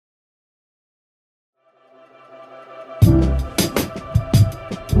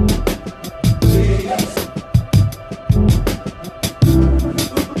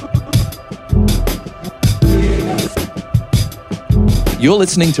You're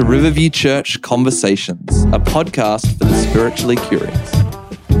listening to Riverview Church Conversations, a podcast for the spiritually curious.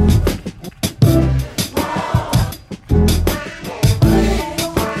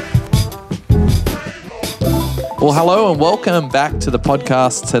 Well, hello and welcome back to the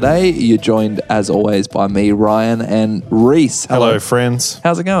podcast. Today, you're joined, as always, by me, Ryan, and Reese. Hello, friends.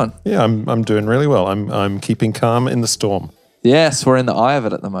 How's it going? Yeah, I'm doing really well. I'm keeping calm in the storm. Yes, we're in the eye of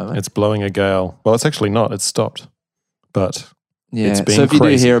it at the moment. It's blowing a gale. Well, it's actually not. It's stopped. But it's been so if you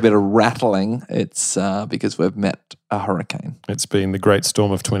crazy. do hear a bit of rattling, it's because we've met a hurricane. It's been the great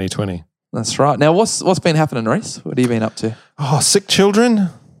storm of 2020. That's right. Now, what's been happening, Reese? What have you been up to? Oh, sick children.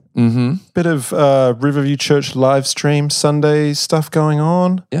 Mm-hmm. Bit of Riverview Church live stream Sunday stuff going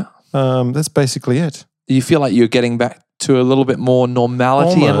on. Yeah. That's basically it. Do you feel like you're getting back to a little bit more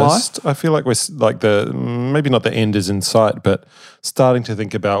normality in life? Almost. I feel like we're like maybe not the end is in sight, but starting to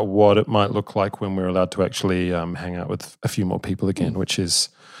think about what it might look like when we're allowed to actually hang out with a few more people again, which is,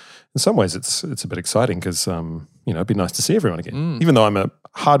 in some ways, it's a bit exciting because it'd be nice to see everyone again. Even though I'm a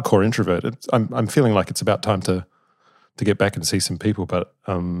hardcore introvert, I'm feeling like it's about time to get back and see some people. But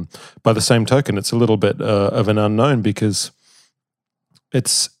by the same token, it's a little bit of an unknown because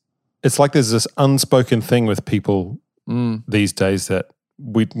it's like there's this unspoken thing with people these days that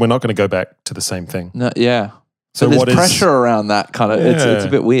we're not going to go back to the same thing. No, yeah. So there's what is pressure around that kind of. It's Yeah. a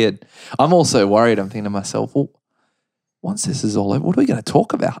bit weird. I'm also worried. I'm thinking to myself, well, once this is all over, what are we going to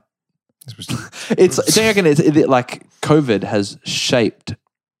talk about? Don't you reckon like COVID has shaped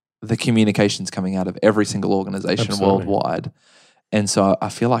the communications coming out of every single organization Absolutely. worldwide. And so I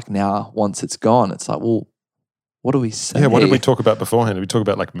feel like now, once it's gone, it's like, well, what do we say? Yeah, what did we talk about beforehand? Did we talk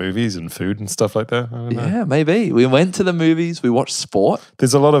about like movies and food and stuff like that? I don't know. Yeah, maybe. We went to the movies, we watched sport.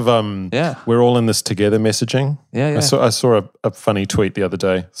 There's a lot of Yeah. we're all in this together messaging. Yeah. I saw a funny tweet the other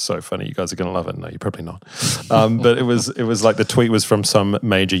day. So funny, you guys are going to love it. No, you're probably not. But it was like the tweet was from some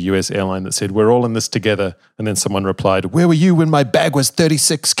major US airline that said, "We're all in this together." And then someone replied, "Where were you when my bag was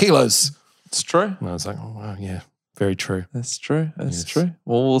 36 kilos?" It's true. And I was like, "Oh wow, yeah, very true." That's true. That's Yes. true.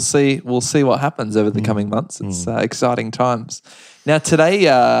 Well, we'll see what happens over the coming months. It's exciting times. Now,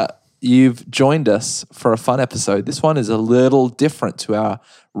 today you've joined us for a fun episode. This one is a little different to our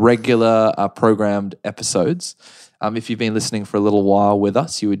regular programmed episodes. If you've been listening for a little while with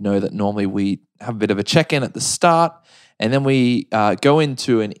us, you would know that normally we have a bit of a check-in at the start, and then we go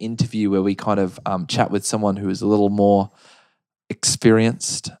into an interview where we kind of chat with someone who is a little more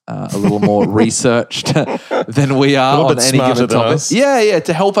experienced, a little more researched than we are little on bit any smarter given than topic. us. Yeah,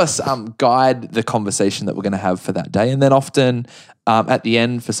 to help us guide the conversation that we're going to have for that day. And then often at the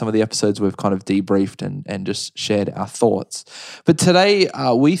end for some of the episodes, we've kind of debriefed and just shared our thoughts. But today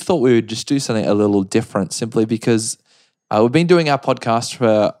we thought we would just do something a little different simply because we've been doing our podcast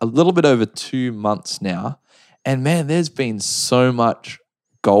for a little bit over 2 months now. And man, there's been so much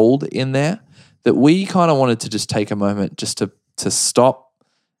gold in there that we kind of wanted to just take a moment just to stop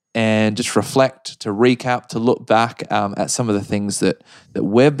and just reflect, to recap, to look back at some of the things that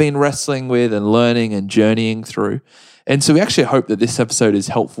we've been wrestling with and learning and journeying through. And so we actually hope that this episode is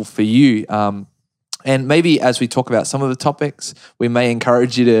helpful for you. And maybe as we talk about some of the topics, we may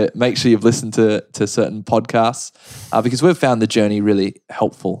encourage you to make sure you've listened to certain podcasts because we've found the journey really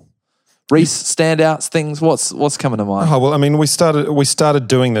helpful. Reese, standouts, things, what's coming to mind? Oh, well, I mean, we started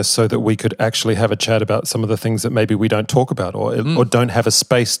doing this so that we could actually have a chat about some of the things that maybe we don't talk about or don't have a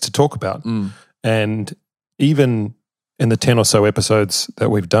space to talk about. And even in the 10 or so episodes that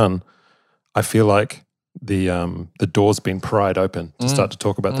we've done, I feel like the door's been pried open to start to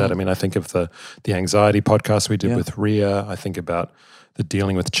talk about that. I mean, I think of the anxiety podcast we did with Ria. I think about the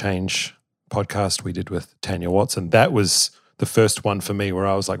Dealing with Change podcast we did with Tanya Watson. That was the first one for me where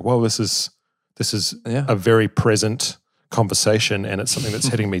I was like, "Whoa, this is a very present conversation, and it's something that's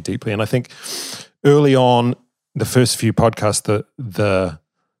hitting me deeply." And I think early on, the first few podcasts, the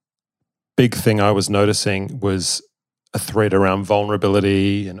big thing I was noticing was a thread around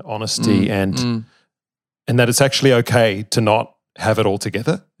vulnerability and honesty, and that it's actually okay to not have it all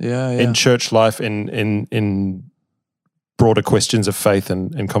together in church life, in broader questions of faith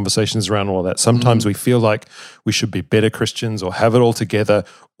and conversations around all of that. Sometimes we feel like we should be better Christians or have it all together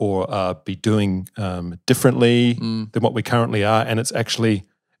or be doing differently than what we currently are, and it's actually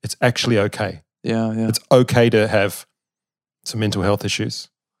okay. Yeah. It's okay to have some mental health issues.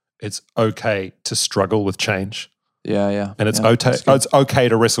 It's okay to struggle with change. Yeah. And it's okay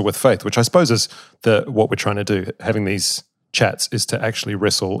to wrestle with faith, which I suppose is what we're trying to do. Having these chats is to actually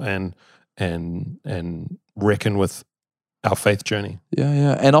wrestle and reckon with our faith journey.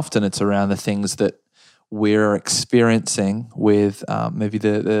 Yeah. And often it's around the things that we're experiencing with maybe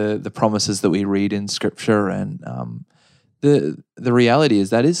the promises that we read in Scripture and the reality is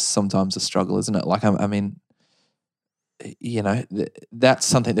that is sometimes a struggle, isn't it? Like, I mean, you know, that's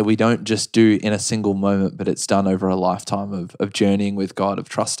something that we don't just do in a single moment, but it's done over a lifetime of journeying with God, of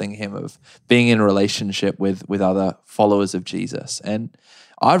trusting Him, of being in a relationship with other followers of Jesus. And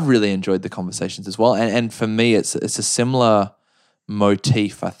I've really enjoyed the conversations as well. And for me, it's a similar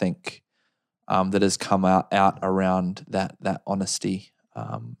motif, I think, that has come out around that honesty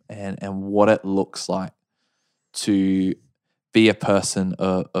and what it looks like to be a person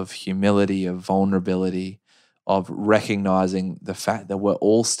of humility, of vulnerability, of recognizing the fact that we're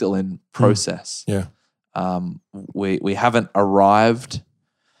all still in process. Yeah. We haven't arrived.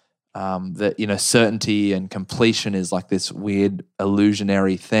 That, you know, certainty and completion is like this weird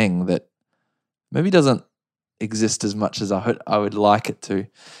illusionary thing that maybe doesn't exist as much as I would like it to.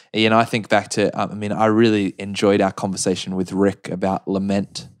 You know, I think back to, I really enjoyed our conversation with Rick about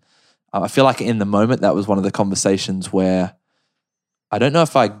lament. I feel like in the moment that was one of the conversations where I don't know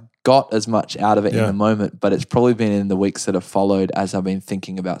if I got as much out of it in the moment, but it's probably been in the weeks that have followed as I've been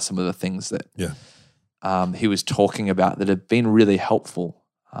thinking about some of the things that he was talking about that have been really helpful,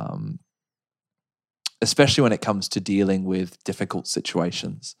 especially when it comes to dealing with difficult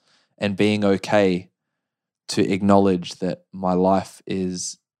situations and being okay to acknowledge that my life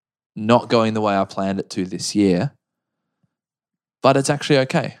is not going the way I planned it to this year, but it's actually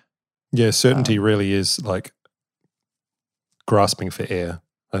okay. Yeah, certainty really is like grasping for air.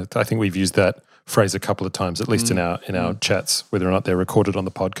 I think we've used that phrase a couple of times, at least in our chats, whether or not they're recorded on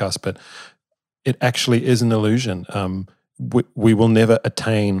the podcast. But it actually is an illusion. We will never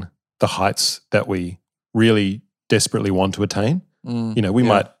attain the heights that we really desperately want to attain. You know, we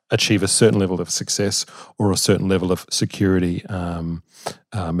might achieve a certain level of success or a certain level of security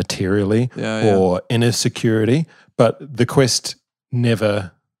materially or inner security, but the quest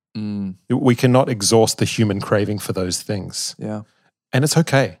never. We cannot exhaust the human craving for those things. Yeah. And it's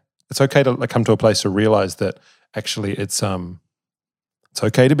okay. It's okay to come to a place to realize that actually it's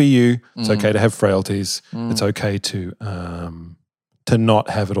okay to be you. It's okay to have frailties. It's okay to not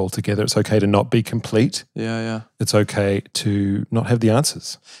have it all together. It's okay to not be complete. Yeah. It's okay to not have the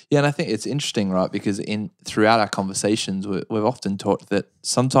answers. Yeah, and I think it's interesting, right? Because throughout our conversations, we've often taught that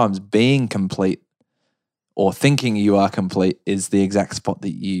sometimes being complete or thinking you are complete is the exact spot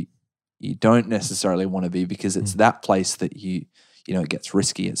that you don't necessarily want to be, because it's that place that you know, it gets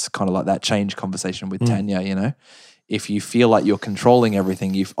risky. It's kind of like that change conversation with Tanya, you know. If you feel like you're controlling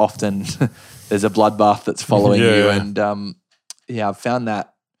everything, you've often there's a bloodbath that's following you. And I've found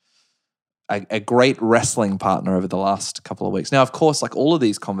that a great wrestling partner over the last couple of weeks. Now, of course, like all of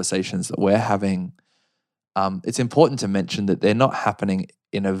these conversations that we're having, it's important to mention that they're not happening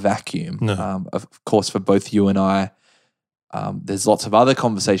in a vacuum. No. Of course, for both you and I, there's lots of other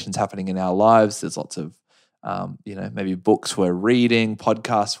conversations happening in our lives. There's lots of you know, maybe books we're reading,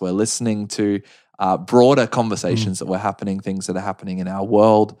 podcasts we're listening to, broader conversations that were happening, things that are happening in our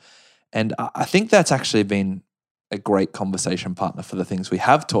world. And I think that's actually been a great conversation partner for the things we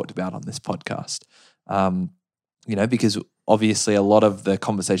have talked about on this podcast. You know, because obviously a lot of the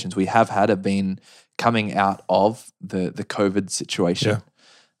conversations we have had have been coming out of the COVID situation.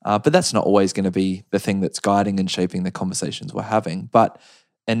 But that's not always going to be the thing that's guiding and shaping the conversations we're having. But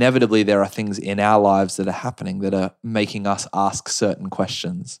inevitably there are things in our lives that are happening that are making us ask certain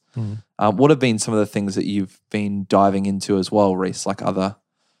questions. What have been some of the things that you've been diving into as well, Reese, like other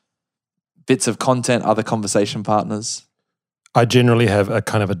bits of content, other conversation partners? I generally have a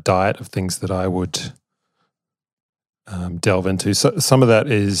kind of a diet of things that I would delve into. So some of that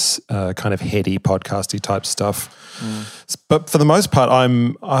is kind of heady, podcasty type stuff. But for the most part,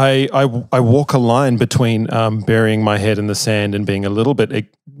 I walk a line between burying my head in the sand and being a little bit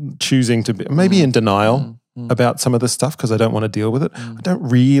choosing to be maybe in denial about some of the stuff because I don't want to deal with it. I don't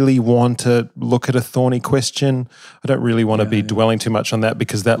really want to look at a thorny question. I don't really want to be dwelling too much on that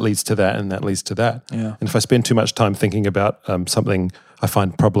because that leads to that and that leads to that. And if I spend too much time thinking about something I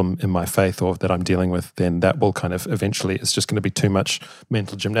find problem in my faith or that I'm dealing with, then that will kind of eventually, it's just going to be too much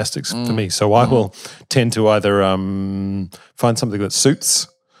mental gymnastics for me. So I will tend to either find something that suits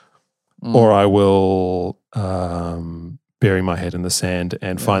or I will bury my head in the sand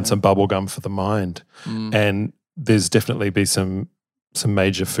and find some bubble gum for the mind. And there's definitely be some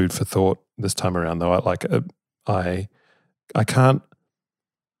major food for thought this time around, though. I can't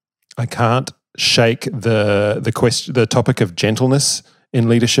shake the topic of gentleness in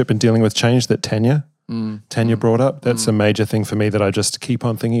leadership and dealing with change that Tanya brought up. That's a major thing for me that I just keep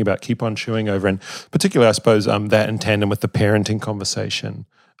on thinking about, keep on chewing over, and particularly, I suppose, that in tandem with the parenting conversation.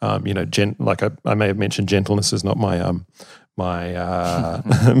 You know, like I may have mentioned, gentleness is not my my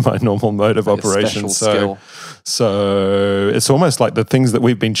my normal mode of Like a operation. special skill. So it's almost like the things that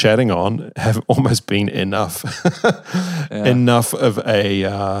we've been chatting on have almost been enough, enough of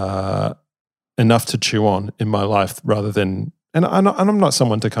a enough to chew on in my life, rather than and I'm not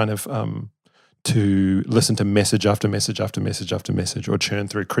someone to kind of to listen to message after message after message after message, or churn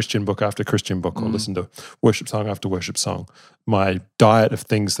through Christian book after Christian book, or listen to worship song after worship song. My diet of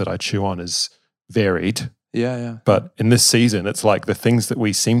things that I chew on is varied. Yeah. But in this season, it's like the things that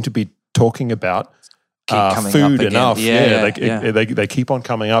we seem to be talking about Keep are coming food up again. enough. Yeah. They keep on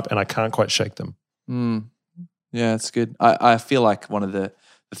coming up, and I can't quite shake them. Yeah, it's good. I feel like one of the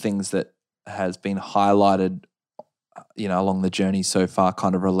things that has been highlighted, along the journey so far,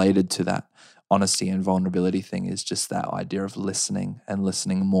 kind of related to that honesty and vulnerability thing, is just that idea of listening and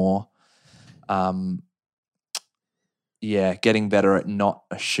listening more. Getting better at not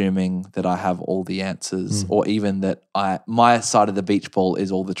assuming that I have all the answers, or even that my side of the beach ball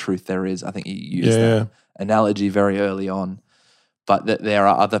is all the truth there is. I think you used that analogy very early on, but that there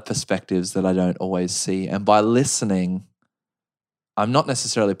are other perspectives that I don't always see. And by listening, I'm not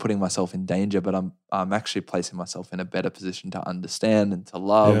necessarily putting myself in danger, but I'm actually placing myself in a better position to understand and to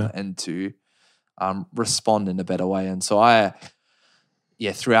love and to respond in a better way. And so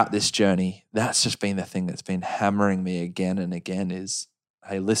throughout this journey, that's just been the thing that's been hammering me again and again is,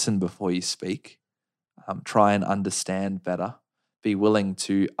 hey, listen before you speak. Try and understand better. Be willing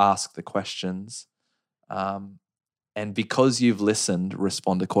to ask the questions. And because you've listened,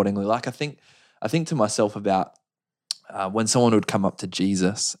 respond accordingly. Like I think to myself about when someone would come up to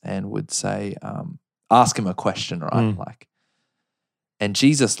Jesus and would say, ask him a question, right? And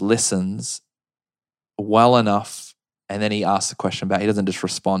Jesus listens well enough, and then he asks the question back. He doesn't just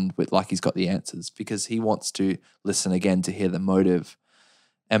respond with like he's got the answers, because he wants to listen again to hear the motive.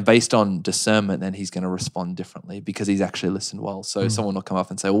 And based on discernment, then he's going to respond differently because he's actually listened well. So someone will come up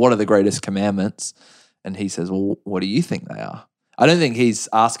and say, well, what are the greatest commandments? And he says, well, what do you think they are? I don't think he's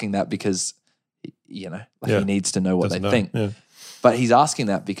asking that because, he needs to know what they think. Yeah. But he's asking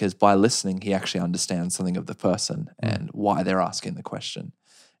that because by listening, he actually understands something of the person and why they're asking the question.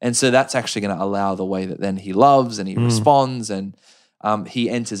 And so that's actually going to allow the way that then he loves and he responds, and he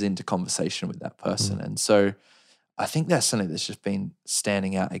enters into conversation with that person. And so I think that's something that's just been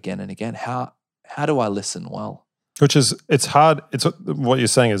standing out again and again. How do I listen well? It's hard. It's what you're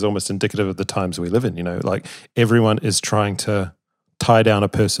saying is almost indicative of the times we live in, like everyone is trying to tie down a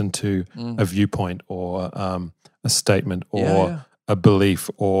person to a viewpoint or a statement or a belief,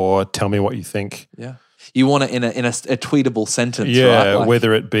 or tell me what you think. Yeah. You want it in a tweetable sentence, right? Yeah,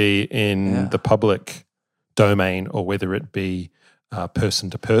 whether it be in the public domain or whether it be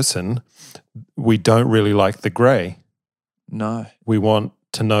person to person. We don't really like the grey. No. We want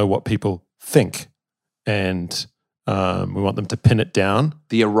to know what people think, and we want them to pin it down.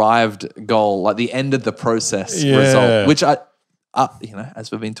 The arrived goal, like the end of the process result, which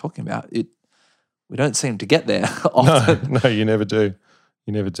as we've been talking about, we don't seem to get there often. No, you never do.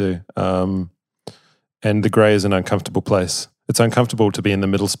 You never do. And the grey is an uncomfortable place. It's uncomfortable to be in the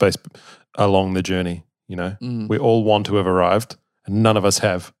middle space along the journey, We all want to have arrived, and none of us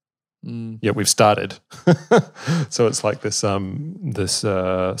have. Yet we've started. So it's like this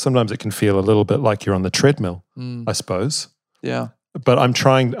sometimes it can feel a little bit like you're on the treadmill, I suppose. Yeah. But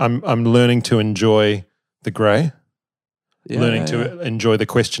I'm learning to enjoy the grey. Learning to enjoy the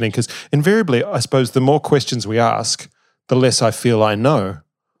questioning, because invariably, I suppose, the more questions we ask, the less I feel I know.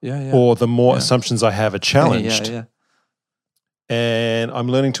 Or the more assumptions I have are challenged. And I'm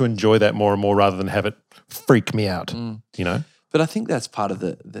learning to enjoy that more and more rather than have it freak me out, But I think that's part of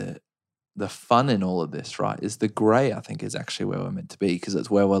the fun in all of this, right? Is the grey, I think, is actually where we're meant to be, because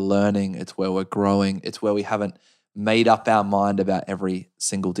it's where we're learning, it's where we're growing, it's where we haven't made up our mind about every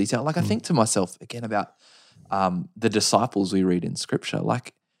single detail. Like I think to myself, again, about the disciples we read in Scripture.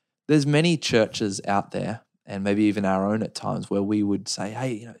 Like there's many churches out there, and maybe even our own at times, where we would say,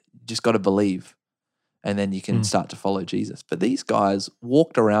 hey, you just got to believe, and then you can start to follow Jesus. But these guys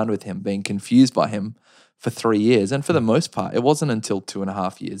walked around with him, being confused by him for 3 years. And for the most part, it wasn't until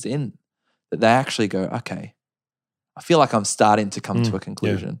 2.5 years in that they actually go, okay, I feel like I'm starting to come to a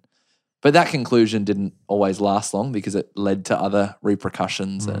conclusion. But that conclusion didn't always last long, because it led to other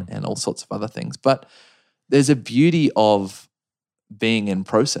repercussions and all sorts of other things. But there's a beauty of being in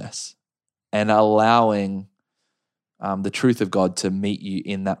process and allowing the truth of God to meet you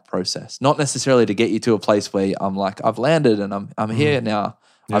in that process. Not necessarily to get you to a place where I'm like, I've landed and I'm here now.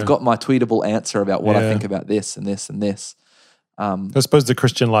 Yeah. I've got my tweetable answer about what I think about this and this and this. I suppose the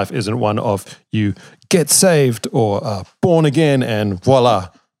Christian life isn't one of you get saved or born again and voila,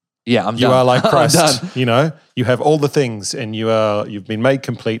 Yeah, I'm You done. are like I'm Christ. done. You know, you have all the things, and you've been made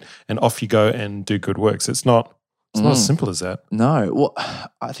complete, and off you go and do good works. It's not as simple as that. No. Well,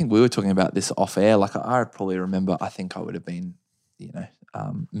 I think we were talking about this off air. Like I probably remember, I think I would have been,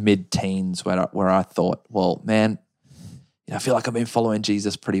 mid-teens where I thought, well, man, I feel like I've been following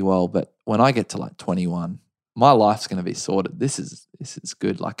Jesus pretty well, but when I get to like 21, my life's going to be sorted. This is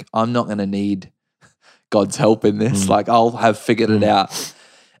good. Like I'm not going to need God's help in this. Like I'll have figured it out.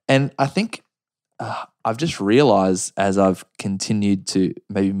 And I think I've just realized as I've continued to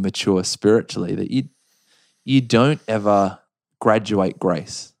maybe mature spiritually that you don't ever graduate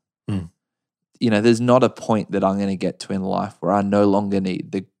grace. There's not a point that I'm going to get to in life where I no longer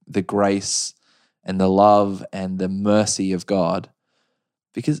need the grace and the love and the mercy of God,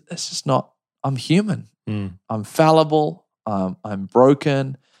 because it's just not. I'm human. I'm fallible. I'm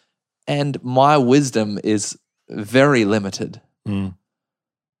broken, and my wisdom is very limited. And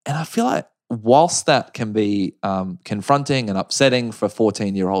I feel like whilst that can be confronting and upsetting for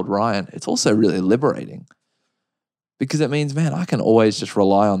 14-year-old Ryan, it's also really liberating, because it means, man, I can always just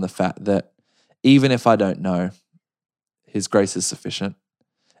rely on the fact that even if I don't know, His grace is sufficient.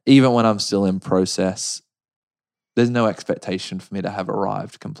 Even when I'm still in process, there's no expectation for me to have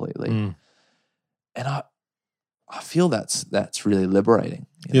arrived completely. And I feel that's really liberating.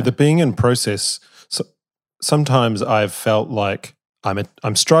 The being in process. So sometimes I've felt like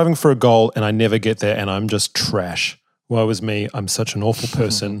I'm striving for a goal and I never get there, and I'm just trash. Woe is me. I'm such an awful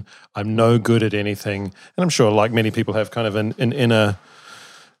person. I'm no good at anything. And I'm sure, like many people, have kind of an inner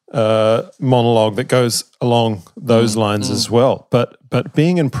monologue that goes along those lines as well. But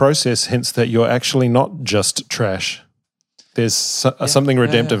being in process hints that you're actually not just trash. There's something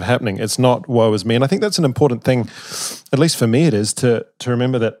redemptive happening. It's not woe is me. And I think that's an important thing, at least for me it is, to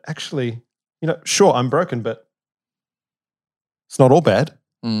remember that actually, sure, I'm broken, but it's not all bad.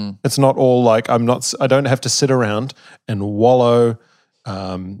 It's not all like I don't have to sit around and wallow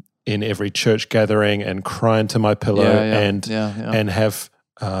in every church gathering and cry into my pillow and have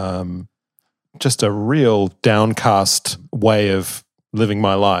just a real downcast way of living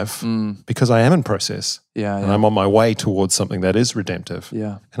my life, because I am in process. And I'm on my way towards something that is redemptive.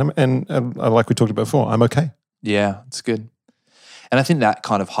 And like we talked about before, I'm okay. Yeah, it's good. And I think that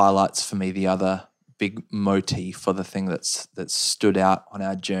kind of highlights for me the other big motif for the thing that's stood out on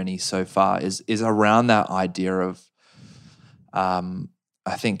our journey so far is around that idea of,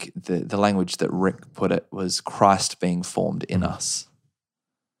 I think the language that Rick put it was Christ being formed in us.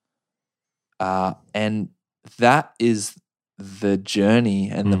 And that is the journey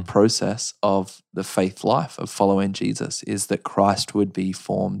and the process of the faith life of following Jesus, is that Christ would be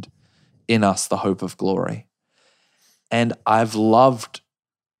formed in us, the hope of glory. And I've loved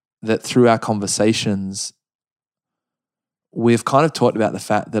that through our conversations, we've kind of talked about the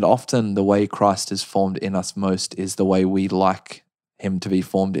fact that often the way Christ is formed in us most is the way we like Him to be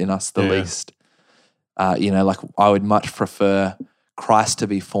formed in us the least. Like I would much prefer Christ to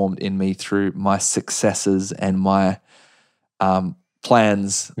be formed in me through my successes and my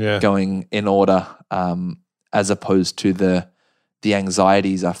plans going in order, as opposed to the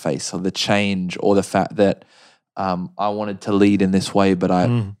anxieties I face or the change or the fact that I wanted to lead in this way, but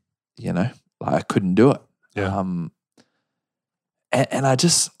I couldn't do it. And I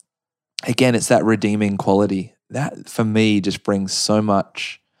just, again, it's that redeeming quality that for me just brings so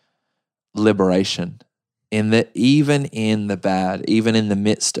much liberation, in that even in the bad, even in the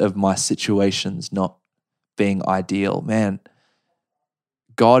midst of my situations not being ideal, man,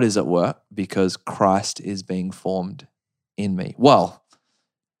 God is at work because Christ is being formed in me. Well,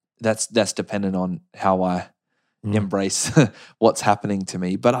 that's dependent on how I embrace what's happening to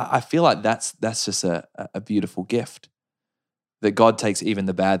me. But I feel like that's just a beautiful gift, that God takes even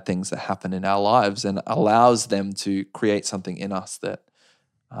the bad things that happen in our lives and allows them to create something in us that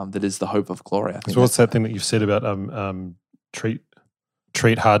is the hope of glory. I think so what's that thing that you've said about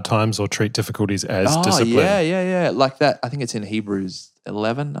treat hard times or treat difficulties as discipline? Yeah. Like that. I think it's in Hebrews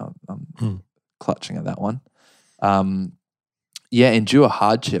 11. I'm clutching at that one. Endure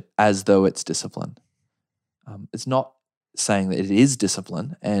hardship as though it's discipline. It's not saying that it is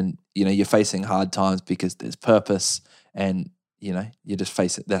discipline and, you're facing hard times because there's purpose and, you just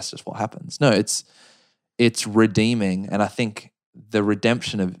face it. That's just what happens. No, it's redeeming. And I think the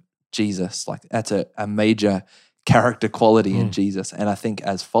redemption of Jesus, like that's a major character quality in Jesus. And I think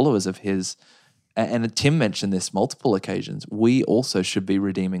as followers of His, and Tim mentioned this multiple occasions, we also should be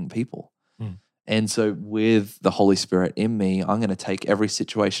redeeming people. And so with the Holy Spirit in me, I'm going to take every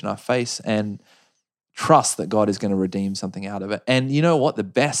situation I face and trust that God is going to redeem something out of it. And you know what? The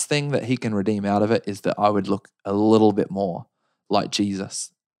best thing that He can redeem out of it is that I would look a little bit more like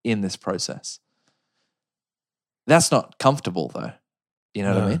Jesus in this process. That's not comfortable though. You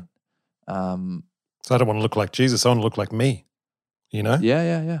know what I mean? So I don't want to look like Jesus. I want to look like me, you know?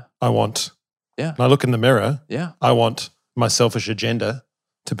 Yeah. I want, Yeah. when I look in the mirror, Yeah. I want my selfish agenda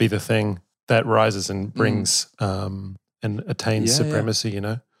to be the thing that rises and brings and attains supremacy, you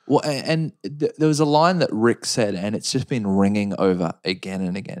know? Well, and there was a line that Rick said, and it's just been ringing over again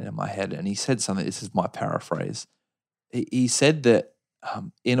and again in my head. And he said something, this is my paraphrase. He said that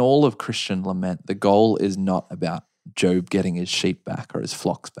in all of Christian lament, the goal is not about Job getting his sheep back or his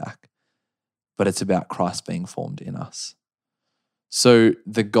flocks back, but it's about Christ being formed in us. So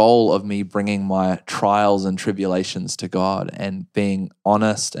the goal of me bringing my trials and tribulations to God and being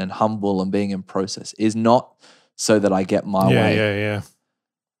honest and humble and being in process is not so that I get my way. Yeah.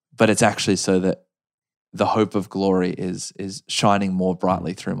 But it's actually so that the hope of glory is shining more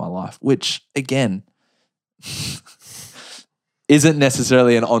brightly through my life, which again isn't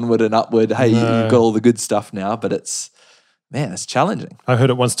necessarily an onward and upward, hey, you've got all the good stuff now, but it's challenging. I heard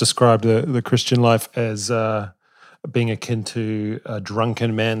it once described the Christian life as being akin to a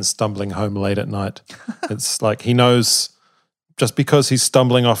drunken man stumbling home late at night. It's like he knows just because he's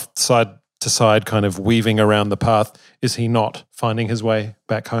stumbling off side to side, kind of weaving around the path, is he not finding his way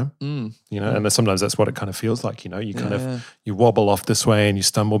back home? You know, and sometimes that's what it kind of feels like, you know, you kind of, you wobble off this way and you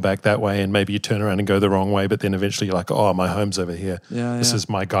stumble back that way and maybe you turn around and go the wrong way, but then eventually you're like, oh, my home's over here. This is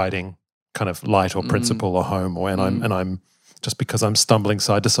my guiding kind of light or principle or home, or and I'm just because I'm stumbling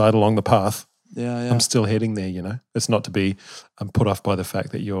side to side along the path, I'm still heading there, you know. It's not to be put off by the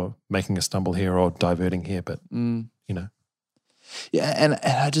fact that you're making a stumble here or diverting here, but, you know. Yeah, and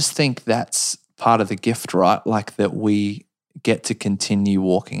I just think that's part of the gift, right? Like that we get to continue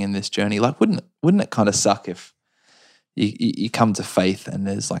walking in this journey. Like wouldn't it kind of suck if you come to faith and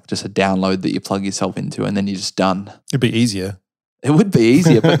there's like just a download that you plug yourself into and then you're just done? It'd be easier. It would be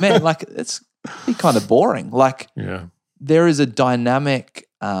easier, but man, like it'd be kind of boring. Like there is a dynamic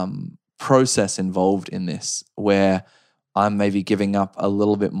process involved in this where I'm maybe giving up a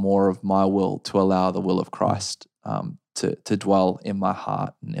little bit more of my will to allow the will of Christ to dwell in my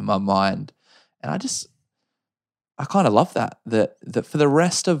heart and in my mind. And I kind of love that for the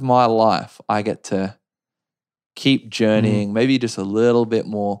rest of my life, I get to keep journeying maybe just a little bit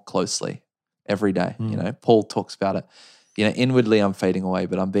more closely every day. You know, Paul talks about it. You know, inwardly I'm fading away,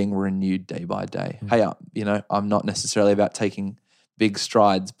 but I'm being renewed day by day. Hey, you know, I'm not necessarily about taking big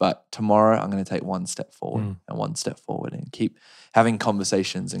strides, but tomorrow I'm going to take one step forward and one step forward and keep having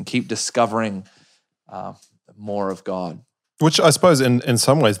conversations and keep discovering more of God. Which I suppose in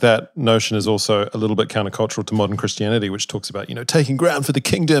some ways that notion is also a little bit countercultural to modern Christianity, which talks about, you know, taking ground for the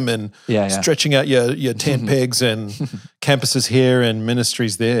kingdom and stretching out your tent pegs and campuses here and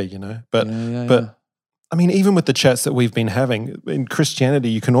ministries there, you know. But I mean, even with the chats that we've been having, in Christianity,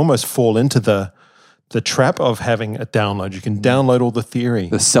 you can almost fall into the trap of having a download. You can download all the theory,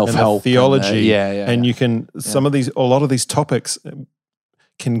 the self-help, and the theology, and you can a lot of these topics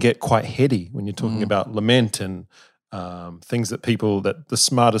can get quite heady when you're talking about lament and things that the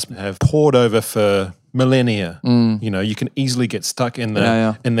smartest have poured over for millennia. You know, you can easily get stuck in the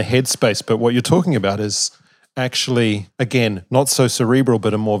headspace. But what you're talking about is actually, again, not so cerebral,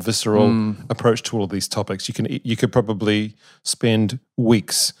 but a more visceral approach to all of these topics. You could probably spend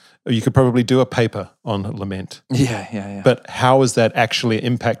weeks, or you could probably do a paper on lament. Yeah. But how is that actually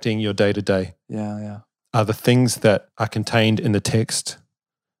impacting your day-to-day? Yeah. Are the things that are contained in the text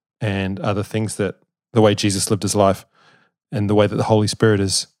and are the things that the way Jesus lived his life and the way that the Holy Spirit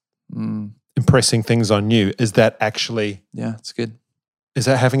is impressing things on you, is that actually... Yeah, it's good. Is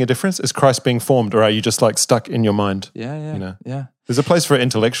that having a difference? Is Christ being formed, or are you just like stuck in your mind? Yeah. You know? Yeah. There's a place for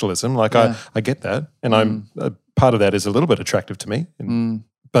intellectualism. Like I get that. And I'm part of that is a little bit attractive to me.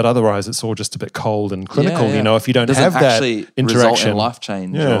 But otherwise it's all just a bit cold and clinical, you know, if you don't have that interaction. Result in life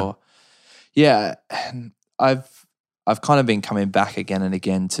change. And I've kind of been coming back again and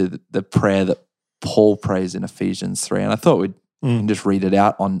again to the prayer that Paul prays in Ephesians 3. And I thought we'd just read it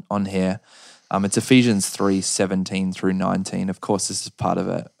out on here. It's Ephesians 3:17 through 19. Of course, this is part of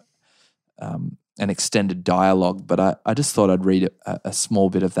an extended dialogue, but I just thought I'd read a small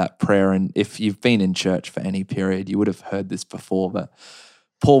bit of that prayer. And if you've been in church for any period, you would have heard this before, but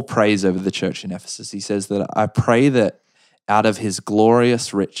Paul prays over the church in Ephesus. He says that I pray that out of his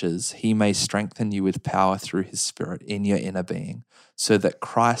glorious riches, he may strengthen you with power through his Spirit in your inner being, so that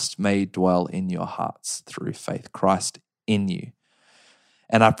Christ may dwell in your hearts through faith, Christ in you.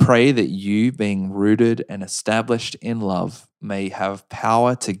 And I pray that you, being rooted and established in love, may have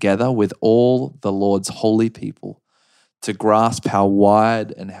power together with all the Lord's holy people to grasp how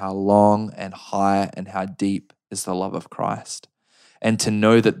wide and how long and high and how deep is the love of Christ, and to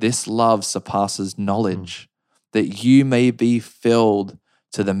know that this love surpasses knowledge, that you may be filled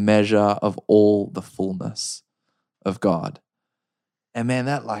to the measure of all the fullness of God. And man,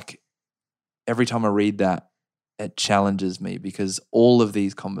 that like every time I read that, it challenges me, because all of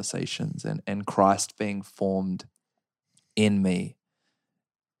these conversations and Christ being formed in me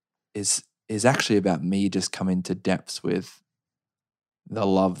is actually about me just coming to depths with the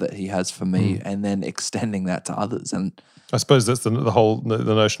love that he has for me and then extending that to others. And I suppose that's the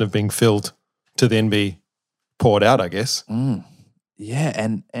notion of being filled to then be poured out, I guess. Yeah,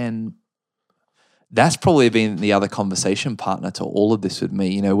 and that's probably been the other conversation partner to all of this with me.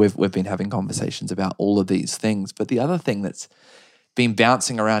 You know, we've been having conversations about all of these things, but the other thing that's been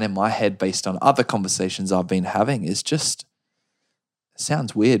bouncing around in my head based on other conversations I've been having is just, it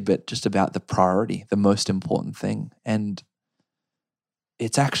sounds weird, but just about the priority, the most important thing. And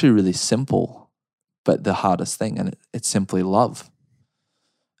it's actually really simple, but the hardest thing, and it's simply love.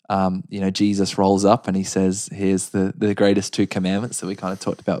 You know, Jesus rolls up and he says, here's the greatest two commandments that we kind of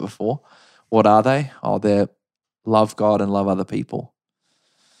talked about before. What are they? Oh, they're love God and love other people.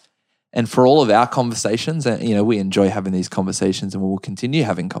 And for all of our conversations, and you know, we enjoy having these conversations and we will continue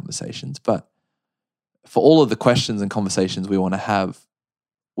having conversations, but for all of the questions and conversations we want to have,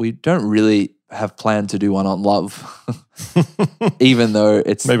 we don't really have planned to do one on love, even though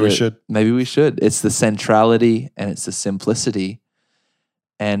it's Maybe we should. Maybe we should. It's the centrality and it's the simplicity.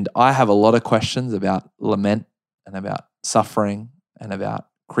 And I have a lot of questions about lament and about suffering and about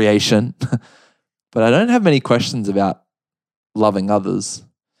creation, but I don't have many questions about loving others,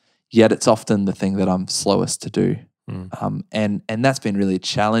 yet it's often the thing that I'm slowest to do. And that's been really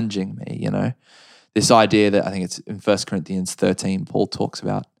challenging me, you know, this idea that I think it's in 1 Corinthians 13, Paul talks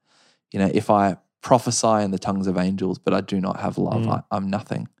about, you know, if I prophesy in the tongues of angels, but I do not have love, I'm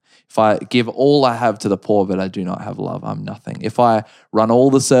nothing. If I give all I have to the poor, but I do not have love, I'm nothing. If I run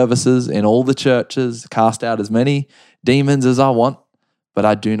all the services in all the churches, cast out as many demons as I want, but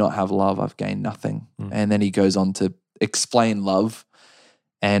I do not have love, I've gained nothing. And then he goes on to explain love,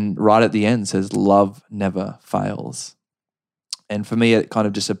 and right at the end says, love never fails. And for me, it kind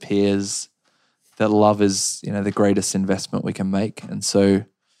of just appears that love is, you know, the greatest investment we can make. And so,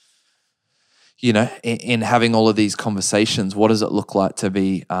 you know, in having all of these conversations, what does it look like to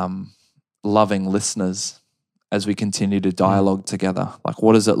be loving listeners as we continue to dialogue together? Like,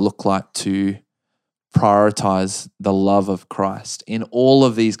 what does it look like to prioritize the love of Christ in all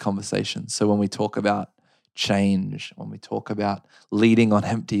of these conversations? So when we talk about change, when we talk about leading on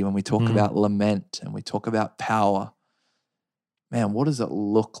empty, when we talk about lament and we talk about power, man, what does it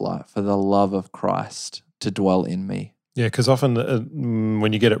look like for the love of Christ to dwell in me? Yeah, because often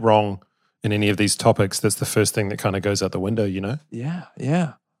when you get it wrong in any of these topics, that's the first thing that kind of goes out the window, you know?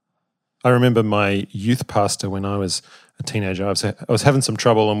 Yeah. I remember my youth pastor when I was a teenager. I was having some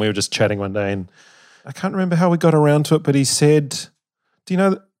trouble and we were just chatting one day, and I can't remember how we got around to it, but he said, do you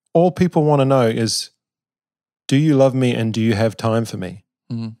know that all people want to know is, do you love me and do you have time for me?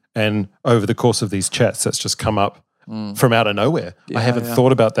 And over the course of these chats, that's just come up from out of nowhere. I haven't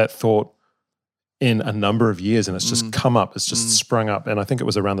thought about that thought in a number of years, and it's just come up. It's just sprung up. And I think it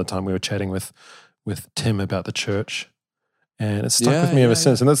was around the time we were chatting with Tim about the church, and it's stuck with me ever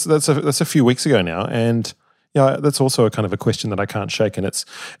since. And that's a few weeks ago now. And yeah, that's also a kind of a question that I can't shake. And it's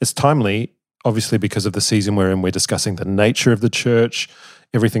timely, obviously, because of the season we're in. We're discussing the nature of the church.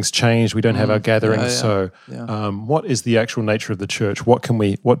 Everything's changed. We don't have our gatherings. So what is the actual nature of the church? What do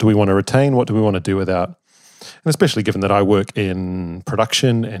we want to retain? What do we want to do without? And especially given that I work in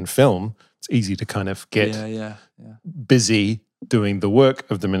production and film, it's easy to kind of get busy doing the work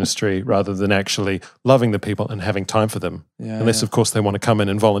of the ministry rather than actually loving the people and having time for them. Unless, of course, they want to come in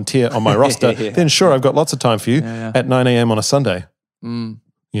and volunteer on my roster, then sure, I've got lots of time for you at 9 a.m. on a Sunday. You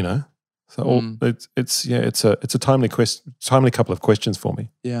know? So it's a timely couple of questions for me.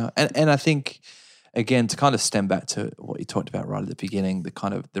 Yeah, and I think, again, to kind of stem back to what you talked about right at the beginning,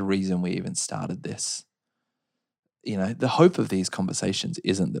 the reason we even started this, you know, the hope of these conversations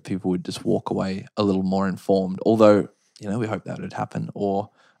isn't that people would just walk away a little more informed, although, you know, we hope that would happen, or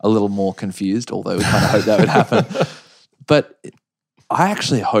a little more confused, although we kind of hope that would happen. But I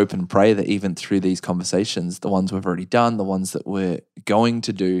actually hope and pray that even through these conversations, the ones we've already done, the ones that we're going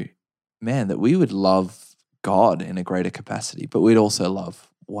to do, man, that we would love God in a greater capacity, but we'd also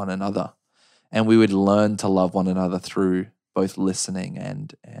love one another. And we would learn to love one another through both listening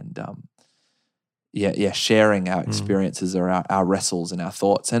and sharing our experiences or our wrestles and our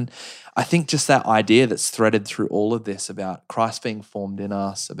thoughts. And I think just that idea that's threaded through all of this about Christ being formed in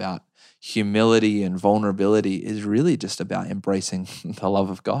us, about humility and vulnerability, is really just about embracing the love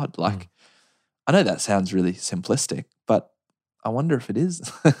of God. Like, I know that sounds really simplistic, but I wonder if it is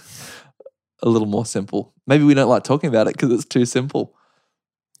a little more simple. Maybe we don't like talking about it because it's too simple.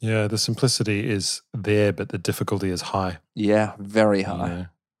 Yeah, the simplicity is there, but the difficulty is high. Yeah, very high. Yeah.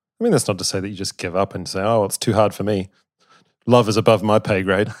 I mean, that's not to say that you just give up and say, oh, it's too hard for me. Love is above my pay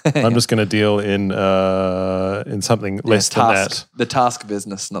grade. I'm just going to deal in something less than that. The task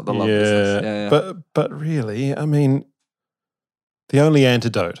business, not the love business. Yeah. But really, I mean, the only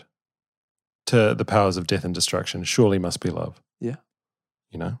antidote to the powers of death and destruction surely must be love. Yeah.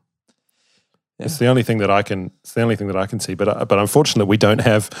 You know? Yeah. It's the only thing that I can. It's the only thing that I can see. But unfortunately, we don't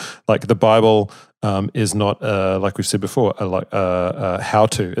have, like, the Bible is not like we've said before, how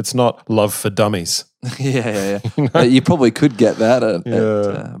to. It's not love for dummies. Yeah. You know? You probably could get that at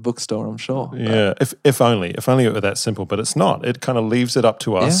a bookstore, I'm sure. Yeah, if only it were that simple. But it's not. It kind of leaves it up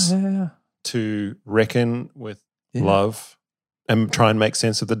to us to reckon with love and try and make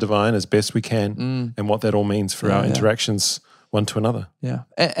sense of the divine as best we can and what that all means for our interactions one to another. Yeah,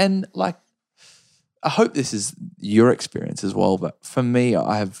 and like, I hope this is your experience as well, but for me,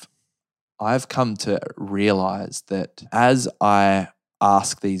 I've come to realize that as I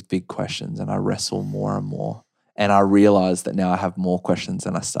ask these big questions and I wrestle more and more, and I realize that now I have more questions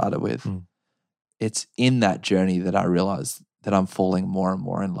than I started with, it's in that journey that I realize that I'm falling more and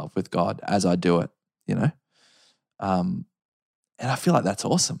more in love with God as I do it, you know? And I feel like that's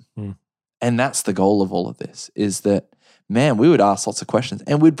awesome. And that's the goal of all of this, is that, man, we would ask lots of questions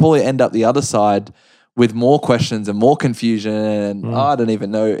and we'd probably end up the other side with more questions and more confusion and I don't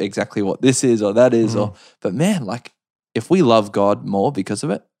even know exactly what this is or that is. But man, like, if we love God more because of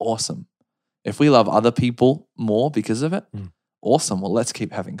it, awesome. If we love other people more because of it, awesome. Well, let's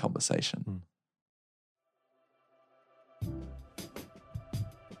keep having conversation.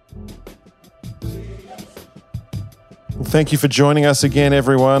 Well, thank you for joining us again,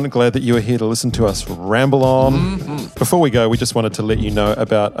 everyone. Glad that you are here to listen to us ramble on. Before we go, we just wanted to let you know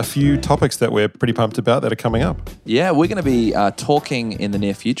about a few topics that we're pretty pumped about that are coming up. Yeah, we're going to be talking in the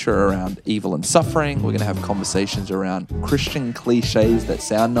near future around evil and suffering. We're going to have conversations around Christian cliches that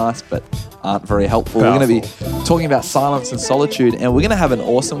sound nice but aren't very helpful. Powerful. We're going to be talking about silence and solitude, and we're going to have an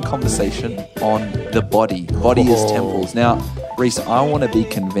awesome conversation on the body. Body is temples. Now, Reese, I want to be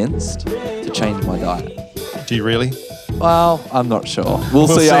convinced to change my diet. Do you really? Well, I'm not sure. We'll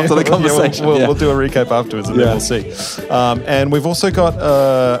see after the conversation. We'll do a recap afterwards and then we'll see. And we've also got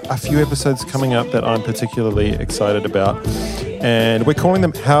a few episodes coming up that I'm particularly excited about. And we're calling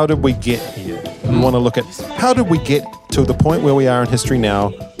them How Did We Get Here? We want to look at how did we get to the point where we are in history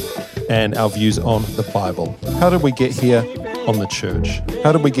now and our views on the Bible. How did we get here on the church?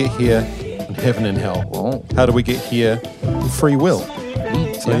 How did we get here in heaven and hell? How did we get here in free will?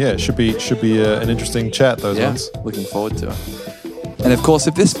 So it should be an interesting chat, those ones. Looking forward to it. And of course,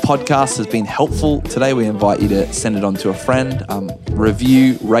 if this podcast has been helpful today, we invite you to send it on to a friend,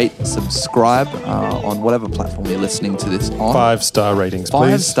 review, rate, subscribe on whatever platform you're listening to this on. 5-star ratings, please.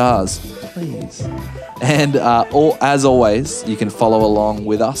 5 stars, please. And as always, you can follow along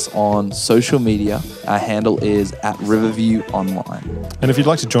with us on social media. Our handle is @RiverviewOnline. And if you'd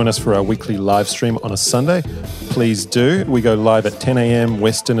like to join us for our weekly live stream on a Sunday, please do. We go live at 10 a.m.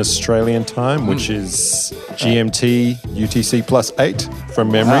 Western Australian time, which is GMT UTC +8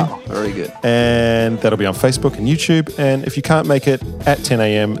 from memory. Wow, very good. And that'll be on Facebook and YouTube. And if you can't make it at 10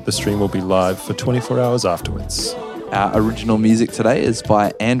 a.m., the stream will be live for 24 hours afterwards. Our original music today is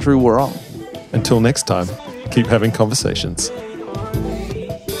by Andrew Warong. Until next time, keep having conversations.